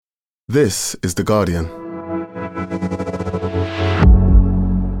This is The Guardian.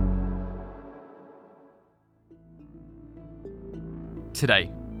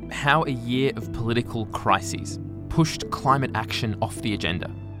 Today, how a year of political crises pushed climate action off the agenda.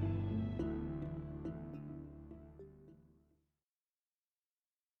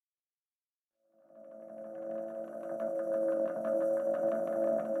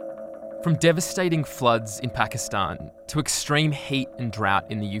 From devastating floods in Pakistan to extreme heat and drought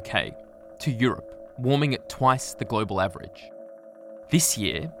in the UK to Europe, warming at twice the global average. This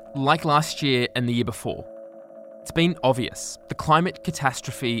year, like last year and the year before, it's been obvious the climate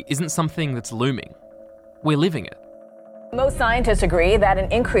catastrophe isn't something that's looming. We're living it. Most scientists agree that an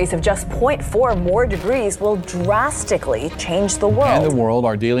increase of just 0.4 more degrees will drastically change the world. And the world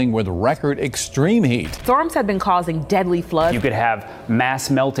are dealing with record extreme heat. Storms have been causing deadly floods. You could have mass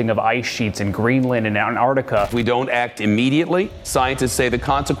melting of ice sheets in Greenland and Antarctica. If we don't act immediately, scientists say the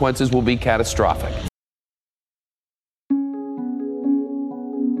consequences will be catastrophic.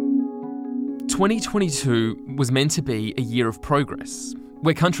 2022 was meant to be a year of progress,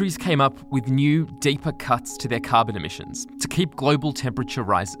 where countries came up with new, deeper cuts to their carbon emissions to keep global temperature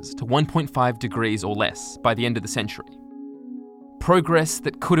rises to 1.5 degrees or less by the end of the century. Progress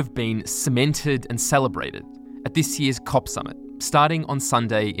that could have been cemented and celebrated at this year's COP summit, starting on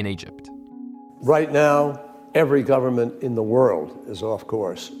Sunday in Egypt. Right now, every government in the world is off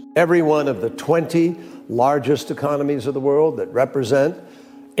course. Every one of the 20 largest economies of the world that represent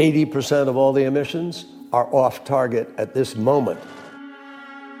 80% of all the emissions are off target at this moment.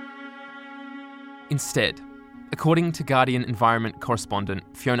 Instead, according to Guardian environment correspondent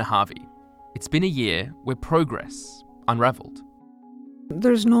Fiona Harvey, it's been a year where progress unravelled.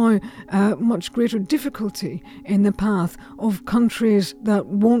 There's now much greater difficulty in the path of countries that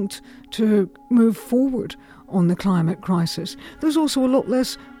want to move forward on the climate crisis. There's also a lot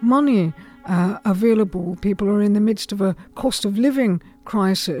less money available. People are in the midst of a cost of living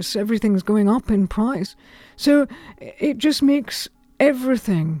crisis. Everything's going up in price. So it just makes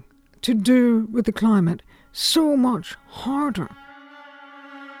everything to do with the climate so much harder.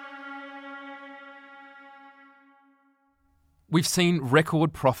 We've seen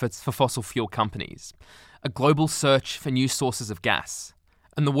record profits for fossil fuel companies, a global search for new sources of gas,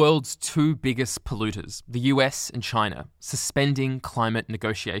 and the world's two biggest polluters, the US and China, suspending climate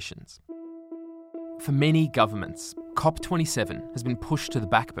negotiations. For many governments, COP27 has been pushed to the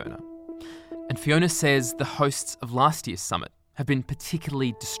back burner. And Fiona says the hosts of last year's summit have been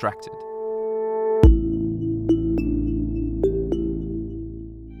particularly distracted.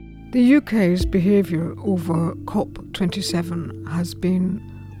 The UK's behaviour over COP27 has been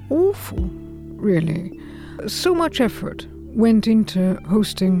awful, really. So much effort went into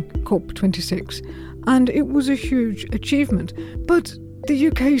hosting COP26, and it was a huge achievement. But the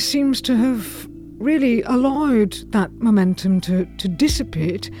UK seems to have really allowed that momentum to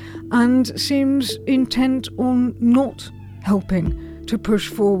dissipate and seems intent on not helping to push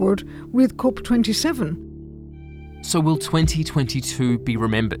forward with COP27. So will 2022 be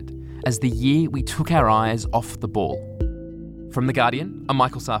remembered as the year we took our eyes off the ball? From The Guardian, I'm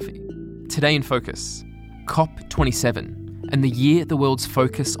Michael Safi. Today in Focus, COP27 and the year the world's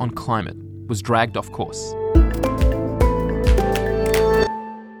focus on climate was dragged off course.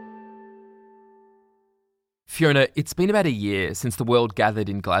 Fiona, it's been about a year since the world gathered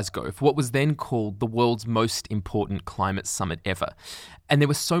in Glasgow for what was then called the world's most important climate summit ever. And there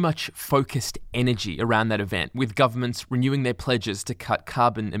was so much focused energy around that event, with governments renewing their pledges to cut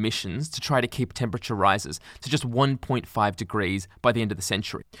carbon emissions to try to keep temperature rises to just 1.5 degrees by the end of the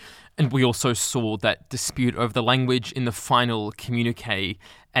century. And we also saw that dispute over the language in the final communique,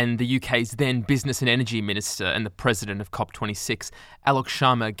 and the UK's then Business and Energy Minister and the President of COP26, Alok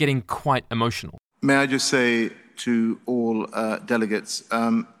Sharma, getting quite emotional. May I just say to all delegates,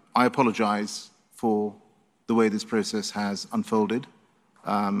 I apologise for the way this process has unfolded,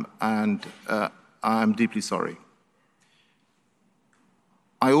 and I am deeply sorry.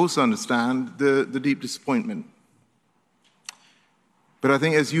 I also understand the deep disappointment. But I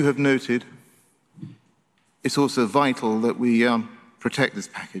think, as you have noted, it's also vital that we protect this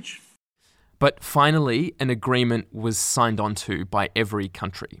package. But finally, an agreement was signed onto by every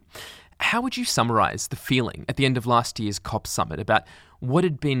country. How would you summarise the feeling at the end of last year's COP summit about what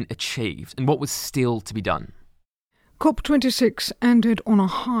had been achieved and what was still to be done? COP26 ended on a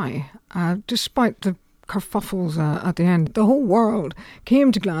high, despite the kerfuffles at the end. The whole world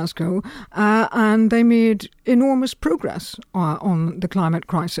came to Glasgow and they made enormous progress on the climate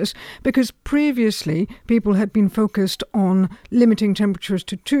crisis, because previously people had been focused on limiting temperatures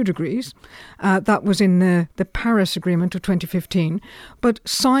to 2 degrees. That was in the Paris Agreement of 2015. But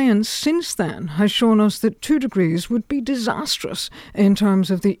science since then has shown us that 2 degrees would be disastrous in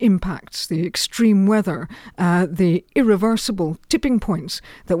terms of the impacts, the extreme weather, the irreversible tipping points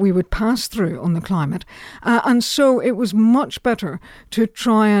that we would pass through on the climate. And so it was much better to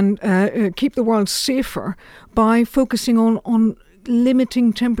try and keep the world safer by focusing on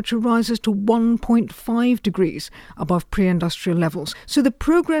limiting temperature rises to 1.5 degrees above pre-industrial levels. So the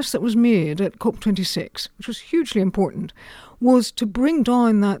progress that was made at COP26, which was hugely important, was to bring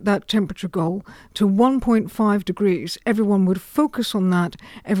down that temperature goal to 1.5 degrees. Everyone would focus on that.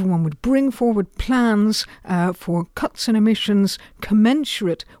 Everyone would bring forward plans for cuts in emissions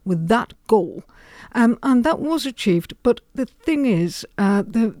commensurate with that goal. And that was achieved. But the thing is,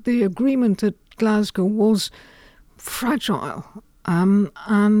 the agreement at Glasgow was fragile.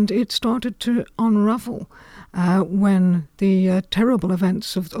 And it started to unravel when the terrible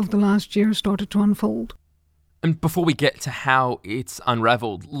events of the last year started to unfold. And before we get to how it's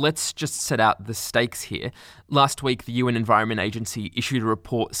unravelled, let's just set out the stakes here. Last week, the UN Environment Agency issued a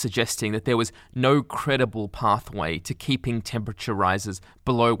report suggesting that there was no credible pathway to keeping temperature rises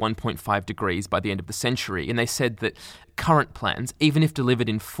below 1.5 degrees by the end of the century. And they said that current plans, even if delivered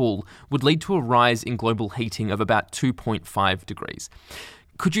in full, would lead to a rise in global heating of about 2.5 degrees.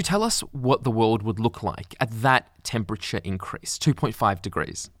 Could you tell us what the world would look like at that temperature increase, 2.5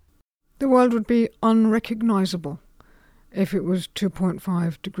 degrees? The world would be unrecognisable if it was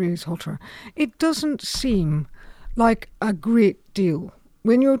 2.5 degrees hotter. It doesn't seem like a great deal.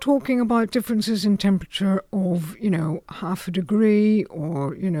 When you're talking about differences in temperature of, half a degree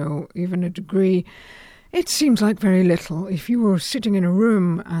or, even a degree, it seems like very little. If you were sitting in a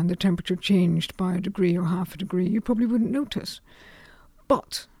room and the temperature changed by a degree or half a degree, you probably wouldn't notice.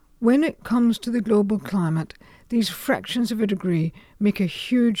 But when it comes to the global climate, these fractions of a degree make a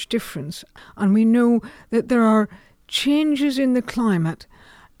huge difference. And we know that there are changes in the climate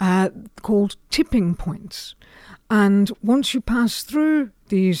called tipping points. And once you pass through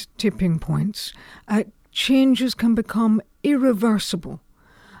these tipping points, changes can become irreversible.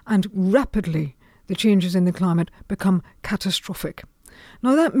 And rapidly, the changes in the climate become catastrophic.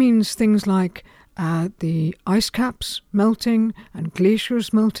 Now, that means things like the ice caps melting and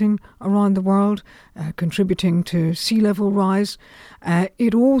glaciers melting around the world, contributing to sea level rise.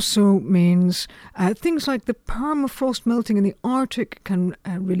 It also means things like the permafrost melting in the Arctic can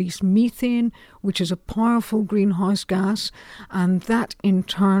release methane, which is a powerful greenhouse gas, and that in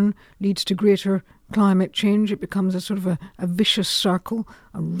turn leads to greater climate change. It becomes a sort of a vicious circle,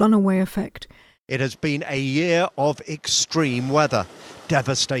 a runaway effect. It has been a year of extreme weather,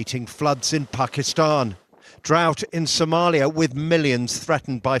 devastating floods in Pakistan, drought in Somalia with millions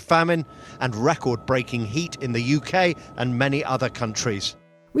threatened by famine, and record-breaking heat in the UK and many other countries.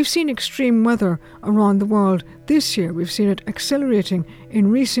 We've seen extreme weather around the world this year. We've seen it accelerating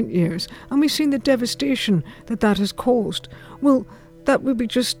in recent years, and we've seen the devastation that has caused. Well, that would be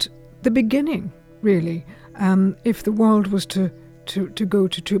just the beginning, really, if the world was to go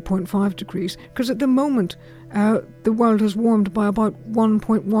to 2.5 degrees, because at the moment the world has warmed by about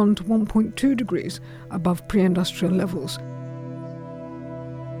 1.1 to 1.2 degrees above pre-industrial levels.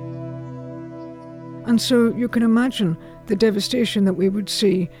 And so you can imagine the devastation that we would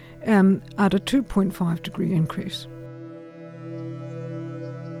see at a 2.5 degree increase.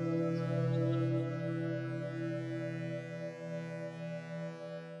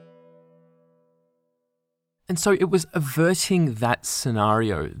 And so it was averting that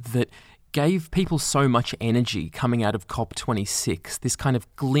scenario that gave people so much energy coming out of COP26, this kind of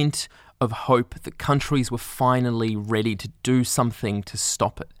glint of hope that countries were finally ready to do something to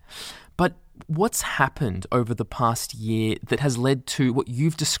stop it. But what's happened over the past year that has led to what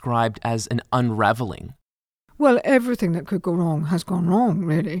you've described as an unravelling? Well, everything that could go wrong has gone wrong,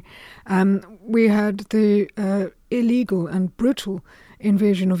 really. We had the illegal and brutal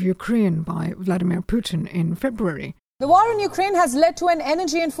invasion of Ukraine by Vladimir Putin in February. The war in Ukraine has led to an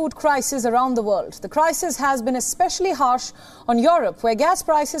energy and food crisis around the world. The crisis has been especially harsh on Europe, where gas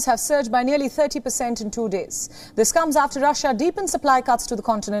prices have surged by nearly 30% in 2 days. This comes after Russia deepened supply cuts to the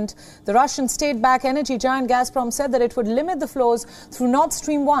continent. The Russian state-backed energy giant Gazprom said that it would limit the flows through Nord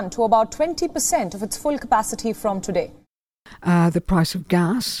Stream 1 to about 20% of its full capacity from today. The price of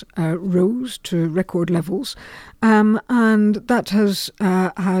gas rose to record levels, and that has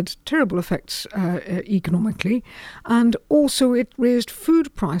had terrible effects economically. And also it raised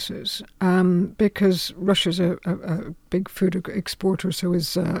food prices because Russia's a big food exporter, so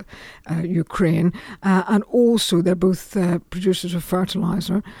is Ukraine. And also they're both producers of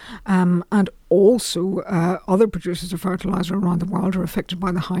fertiliser, and also other producers of fertiliser around the world are affected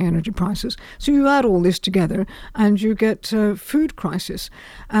by the high energy prices. So you add all this together and you get food crisis.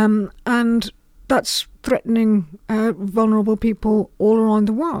 And that's threatening vulnerable people all around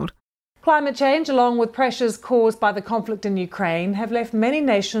the world. Climate change, along with pressures caused by the conflict in Ukraine, have left many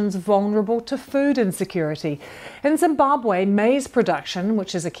nations vulnerable to food insecurity. In Zimbabwe, maize production,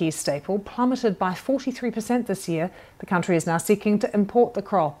 which is a key staple, plummeted by 43% this year. The country is now seeking to import the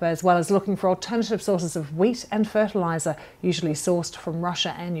crop, as well as looking for alternative sources of wheat and fertiliser, usually sourced from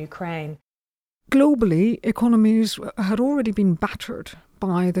Russia and Ukraine. Globally, economies had already been battered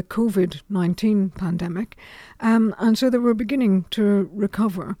by the COVID-19 pandemic, and so they were beginning to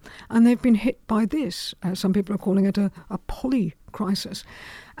recover, and they've been hit by this. Some people are calling it a poly-crisis.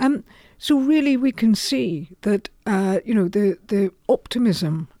 So really we can see that the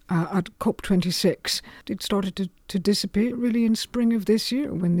optimism at COP26, it started to dissipate really in spring of this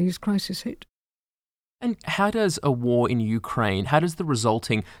year when these crises hit. And how does a war in Ukraine, how does the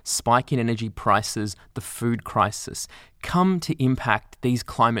resulting spike in energy prices, the food crisis, come to impact these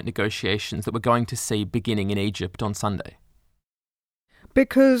climate negotiations that we're going to see beginning in Egypt on Sunday?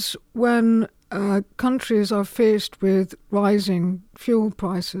 Because when countries are faced with rising fuel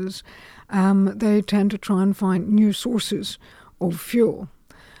prices, they tend to try and find new sources of fuel.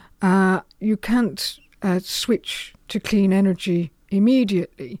 You can't switch to clean energy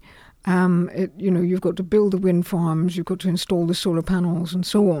immediately. You've got to build the wind farms, you've got to install the solar panels and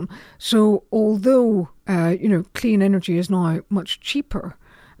so on. So although, clean energy is now much cheaper,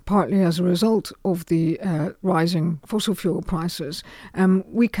 partly as a result of the rising fossil fuel prices,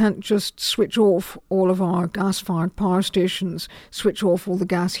 we can't just switch off all of our gas-fired power stations, switch off all the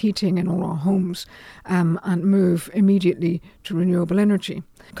gas heating in all our homes, and move immediately to renewable energy.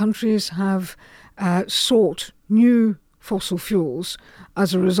 Countries have sought new fossil fuels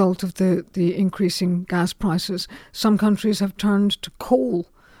as a result of the increasing gas prices. Some countries have turned to coal,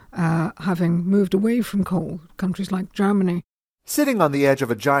 having moved away from coal, countries like Germany. Sitting on the edge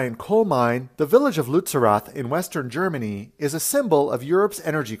of a giant coal mine, the village of Lützerath in western Germany is a symbol of Europe's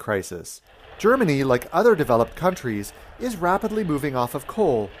energy crisis. Germany, like other developed countries, is rapidly moving off of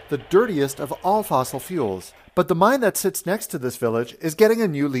coal, the dirtiest of all fossil fuels. But the mine that sits next to this village is getting a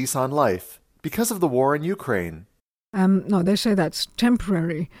new lease on life because of the war in Ukraine. No, they say that's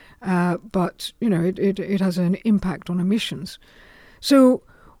temporary, but, it has an impact on emissions. So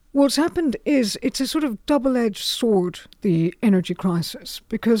what's happened is it's a sort of double-edged sword, the energy crisis,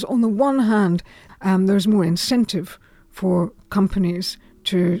 because on the one hand, there's more incentive for companies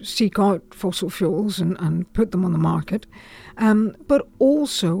to seek out fossil fuels and put them on the market, but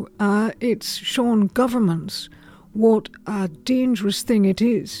also it's shown governments what a dangerous thing it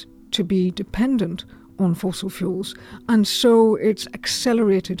is to be dependent on fossil fuels, and so it's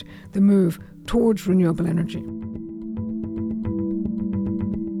accelerated the move towards renewable energy.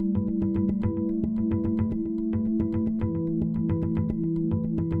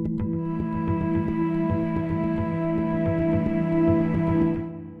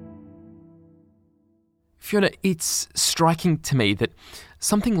 Fiona, it's striking to me that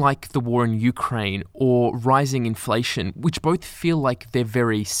something like the war in Ukraine or rising inflation, which both feel like they're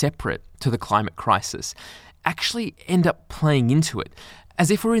very separate to the climate crisis, actually end up playing into it, as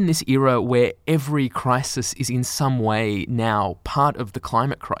if we're in this era where every crisis is in some way now part of the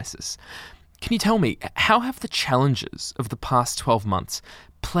climate crisis. Can you tell me, how have the challenges of the past 12 months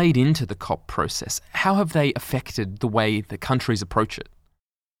played into the COP process? How have they affected the way the countries approach it?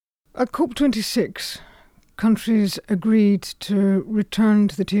 At COP26, countries agreed to return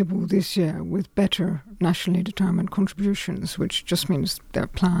to the table this year with better nationally determined contributions, which just means their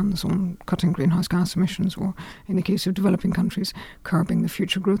plans on cutting greenhouse gas emissions, or in the case of developing countries, curbing the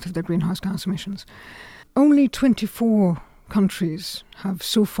future growth of their greenhouse gas emissions. Only 24 countries have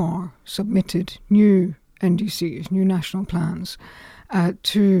so far submitted new NDCs, new national plans,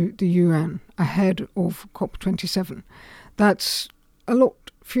 to the UN ahead of COP27. That's a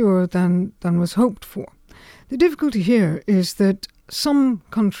lot fewer than was hoped for. The difficulty here is that some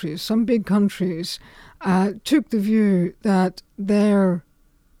countries, some big countries, took the view that their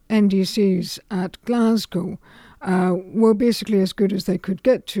NDCs at Glasgow were basically as good as they could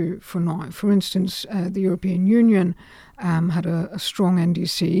get to for now. For instance, the European Union had a strong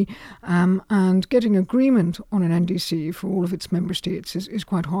NDC, and getting agreement on an NDC for all of its member states is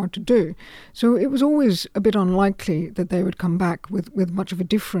quite hard to do. So it was always a bit unlikely that they would come back with much of a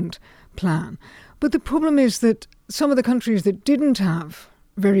different plan. But the problem is that some of the countries that didn't have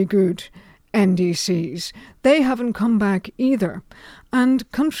very good NDCs, they haven't come back either. And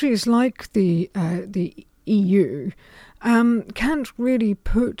countries like the EU can't really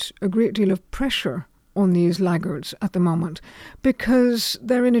put a great deal of pressure on these laggards at the moment because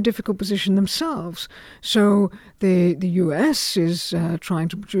they're in a difficult position themselves. So the US is trying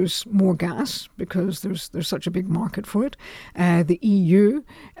to produce more gas because there's such a big market for it. The EU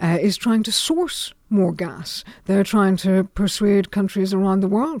is trying to source more gas. They're trying to persuade countries around the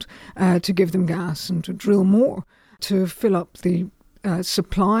world to give them gas and to drill more to fill up the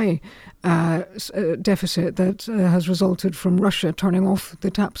supply deficit that has resulted from Russia turning off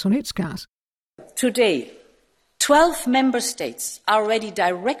the taps on its gas. Today, 12 member states are already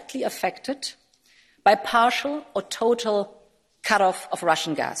directly affected by partial or total cut-off of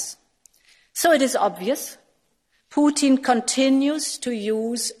Russian gas. So it is obvious Putin continues to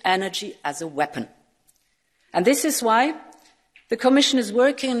use energy as a weapon. And this is why the Commission is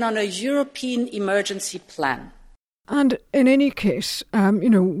working on a European emergency plan. And in any case,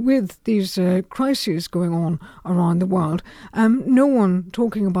 with these crises going on around the world, no one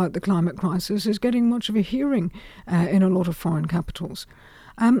talking about the climate crisis is getting much of a hearing in a lot of foreign capitals.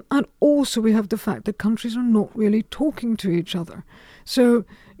 And also we have the fact that countries are not really talking to each other. So,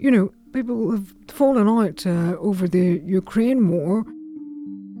 people have fallen out over the Ukraine war.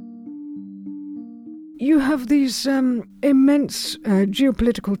 You have these immense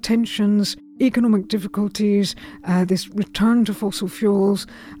geopolitical tensions, economic difficulties, this return to fossil fuels,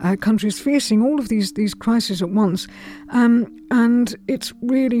 countries facing all of these crises at once. And it's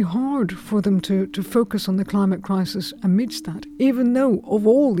really hard for them to focus on the climate crisis amidst that, even though of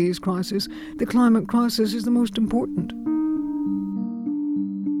all these crises, the climate crisis is the most important.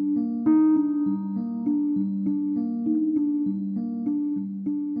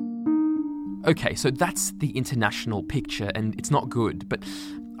 Okay, so that's the international picture, and it's not good. But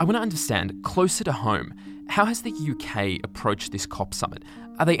I want to understand, closer to home, how has the UK approached this COP summit?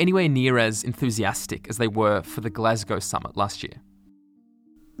 Are they anywhere near as enthusiastic as they were for the Glasgow summit last year?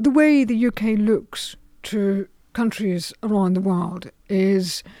 The way the UK looks to countries around the world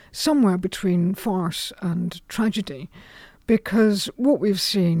is somewhere between farce and tragedy. Because what we've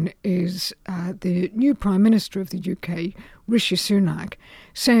seen is the new Prime Minister of the UK, Rishi Sunak,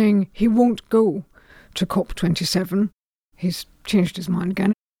 saying he won't go to COP27. He's changed his mind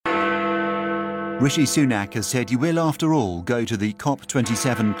again. Rishi Sunak has said he will, after all, go to the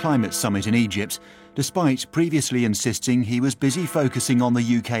COP27 climate summit in Egypt, despite previously insisting he was busy focusing on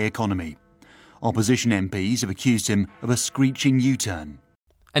the UK economy. Opposition MPs have accused him of a screeching U-turn.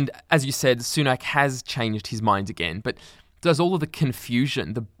 And as you said, Sunak has changed his mind again, but does all of the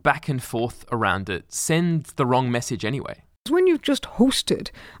confusion, the back and forth around it, send the wrong message anyway? When you've just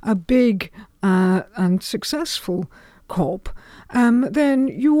hosted a big and successful COP, then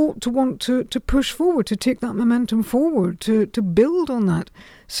you ought to want to push forward, to take that momentum forward, to build on that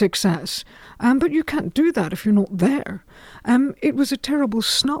success. But you can't do that if you're not there. It was a terrible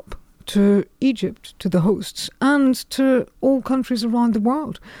snub to Egypt, to the hosts, and to all countries around the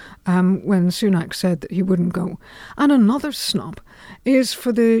world when Sunak said that he wouldn't go. And another snub is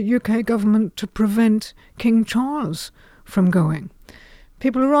for the UK government to prevent King Charles from going.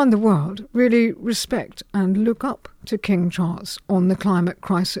 People around the world really respect and look up to King Charles on the climate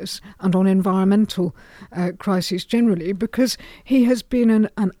crisis and on environmental crises generally, because he has been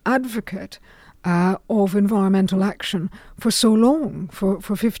an advocate of environmental action for so long, for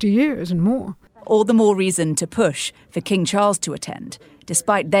 50 years and more. All the more reason to push for King Charles to attend,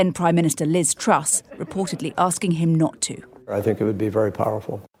 despite then Prime Minister Liz Truss reportedly asking him not to. I think it would be very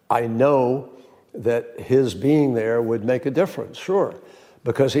powerful. I know that his being there would make a difference, sure,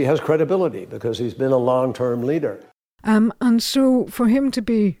 because he has credibility, because he's been a long-term leader. And so for him to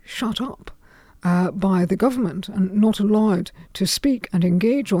be shut up by the government and not allowed to speak and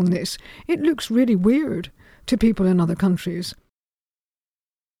engage on this, it looks really weird to people in other countries.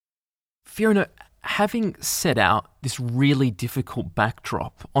 Fiona, having set out this really difficult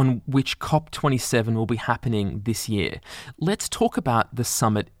backdrop on which COP27 will be happening this year, let's talk about the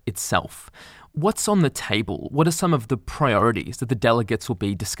summit itself. What's on the table? What are some of the priorities that the delegates will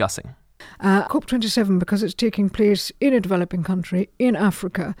be discussing? COP27, because it's taking place in a developing country, in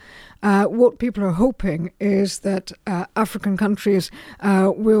Africa, what people are hoping is that African countries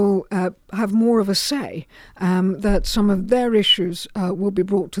will have more of a say, that some of their issues will be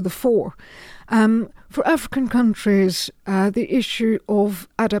brought to the fore. For African countries, the issue of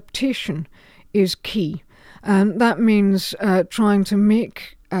adaptation is key. And that means trying to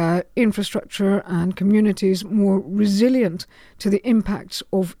make infrastructure and communities more resilient to the impacts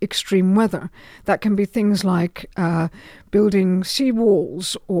of extreme weather. That can be things like building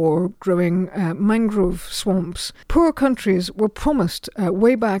seawalls or growing mangrove swamps. Poor countries were promised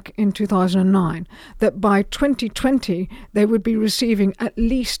way back in 2009 that by 2020 they would be receiving at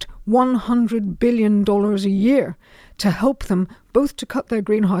least $100 billion a year to help them both to cut their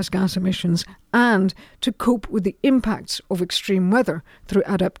greenhouse gas emissions and to cope with the impacts of extreme weather through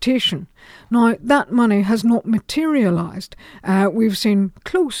adaptation. Now, that money has not materialised. We've seen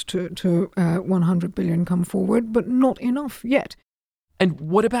close to 100 billion come forward, but not enough yet. And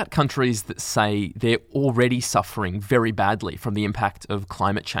what about countries that say they're already suffering very badly from the impact of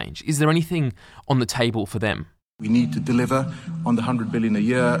climate change? Is there anything on the table for them? We need to deliver on the 100 billion a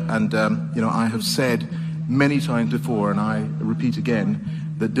year, and I have said many times before, and I repeat again,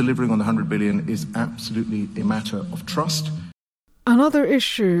 that delivering on the 100 billion is absolutely a matter of trust. Another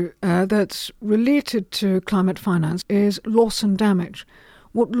issue that's related to climate finance is loss and damage.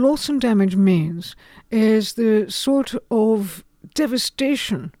 What loss and damage means is the sort of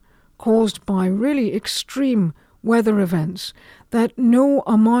devastation caused by really extreme weather events that no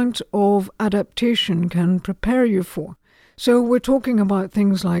amount of adaptation can prepare you for. So we're talking about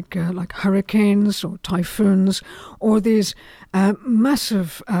things like hurricanes or typhoons or these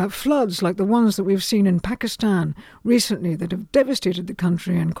massive floods like the ones that we've seen in Pakistan recently that have devastated the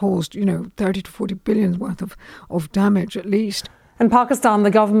country and caused, 30 to 40 billion worth of damage at least. In Pakistan,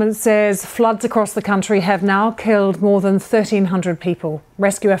 the government says floods across the country have now killed more than 1,300 people.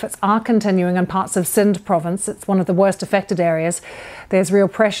 Rescue efforts are continuing in parts of Sindh province. It's one of the worst affected areas. There's real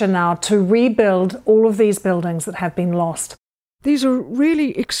pressure now to rebuild all of these buildings that have been lost. These are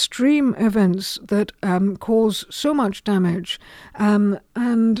really extreme events that cause so much damage,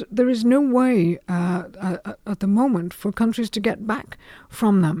 and there is no way at the moment for countries to get back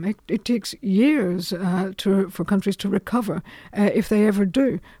from them. It takes years for countries to recover, if they ever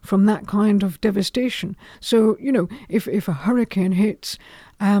do, from that kind of devastation. So, if a hurricane hits,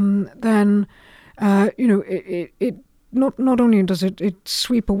 then, it not only does it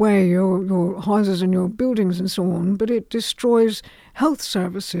sweep away your houses and your buildings and so on, but it destroys health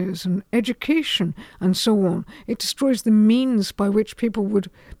services and education and so on. It destroys the means by which people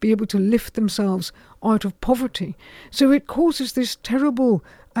would be able to lift themselves out of poverty. So it causes this terrible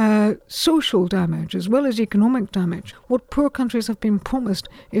social damage as well as economic damage. What poor countries have been promised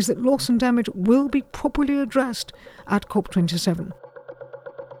is that loss and damage will be properly addressed at COP27.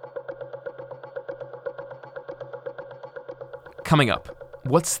 Coming up,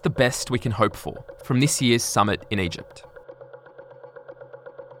 what's the best we can hope for from this year's summit in Egypt?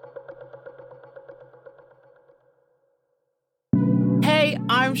 Hey,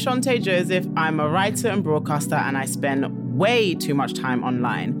 I'm Shante Joseph. I'm a writer and broadcaster, and I spend way too much time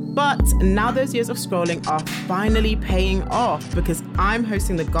online. But now those years of scrolling are finally paying off because I'm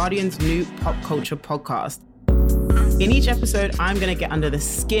hosting The Guardian's new pop culture podcast. In each episode, I'm going to get under the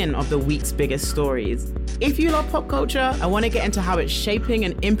skin of the week's biggest stories. If you love pop culture and want to get into how it's shaping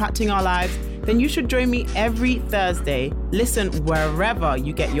and impacting our lives, then you should join me every Thursday. Listen wherever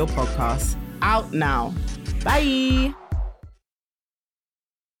you get your podcasts. Out now. Bye.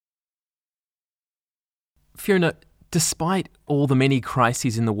 Fiona, despite all the many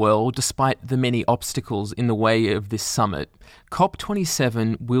crises in the world, despite the many obstacles in the way of this summit,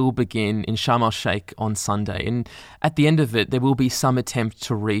 COP27 will begin in Sharm el-Sheikh on Sunday, and at the end of it, there will be some attempt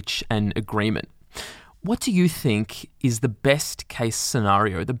to reach an agreement. What do you think is the best case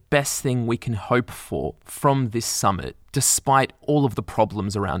scenario, the best thing we can hope for from this summit, despite all of the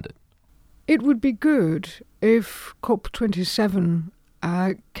problems around it? It would be good if COP27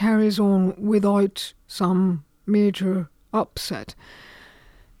 carries on without some major upset.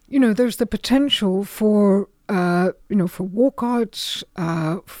 There's the potential for walkouts,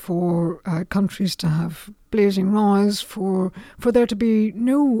 for countries to have blazing rows, for there to be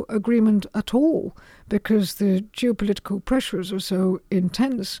no agreement at all because the geopolitical pressures are so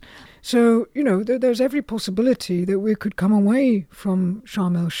intense. So, there's every possibility that we could come away from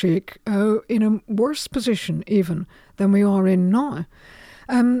Sharm el-Sheikh in a worse position even than we are in now.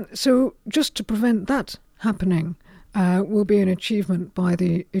 So just to prevent that happening, will be an achievement by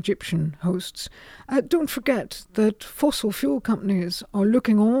the Egyptian hosts. Don't forget that fossil fuel companies are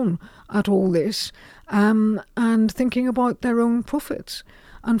looking on at all this and thinking about their own profits.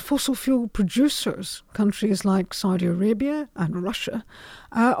 And fossil fuel producers, countries like Saudi Arabia and Russia,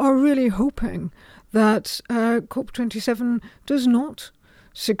 are really hoping that COP27 does not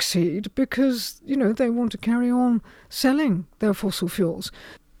succeed because, they want to carry on selling their fossil fuels.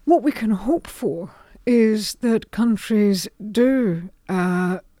 What we can hope for is that countries do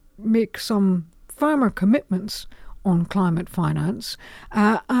make some firmer commitments on climate finance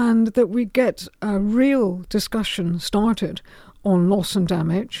and that we get a real discussion started on loss and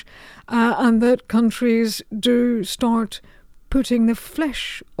damage and that countries do start putting the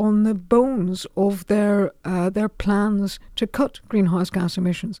flesh on the bones of their plans to cut greenhouse gas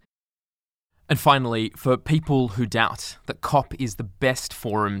emissions. And finally, for people who doubt that COP is the best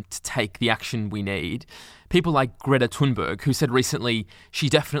forum to take the action we need, people like Greta Thunberg, who said recently she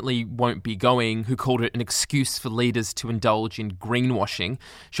definitely won't be going, who called it an excuse for leaders to indulge in greenwashing.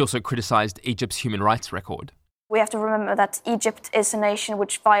 She also criticised Egypt's human rights record. We have to remember that Egypt is a nation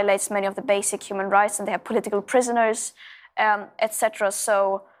which violates many of the basic human rights, and they have political prisoners, etc.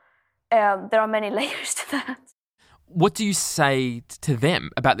 So there are many layers to that. What do you say to them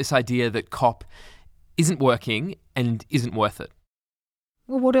about this idea that COP isn't working and isn't worth it?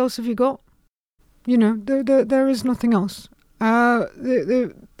 Well, what else have you got? There is nothing else.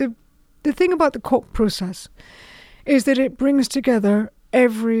 The thing about the COP process is that it brings together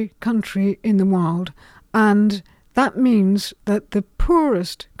every country in the world, and that means that the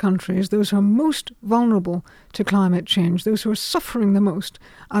poorest countries, those who are most vulnerable to climate change, those who are suffering the most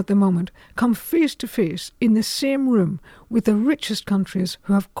at the moment, come face to face in the same room with the richest countries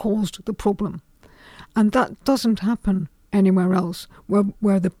who have caused the problem. And that doesn't happen anywhere else,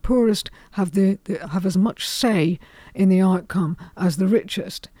 where the poorest have have as much say in the outcome as the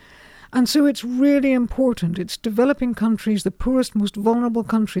richest. And so it's really important. It's developing countries, the poorest, most vulnerable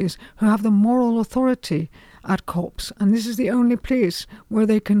countries, who have the moral authority at COPs. And this is the only place where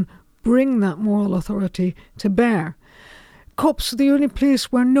they can bring that moral authority to bear. COPs are the only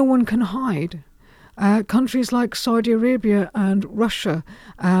place where no one can hide. Countries like Saudi Arabia and Russia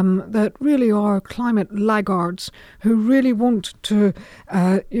that really are climate laggards who really want to,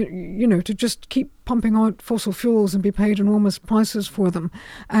 to just keep pumping out fossil fuels and be paid enormous prices for them.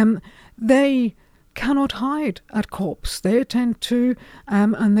 They cannot hide at COPs. They attend to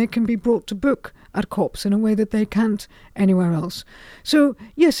and they can be brought to book at COPs in a way that they can't anywhere else. So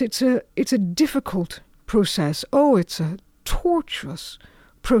yes, it's a difficult process. Oh, it's a torturous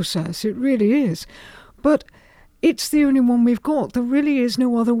process. It really is. But it's the only one we've got. There really is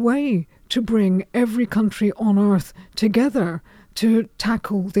no other way to bring every country on Earth together to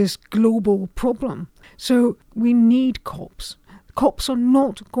tackle this global problem. So we need COPs. COPs are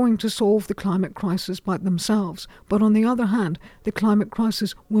not going to solve the climate crisis by themselves. But on the other hand, the climate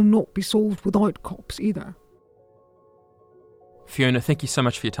crisis will not be solved without COPs either. Fiona, thank you so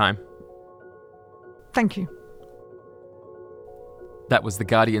much for your time. Thank you. That was The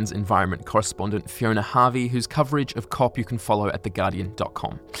Guardian's environment correspondent Fiona Harvey, whose coverage of COP you can follow at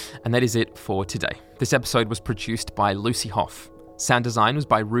theguardian.com. And that is it for today. This episode was produced by Lucy Hoff. Sound design was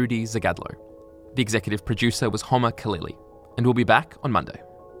by Rudy Zagadlo. The executive producer was Homer Khalili. And we'll be back on Monday.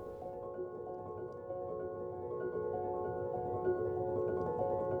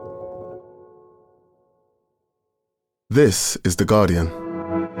 This is The Guardian.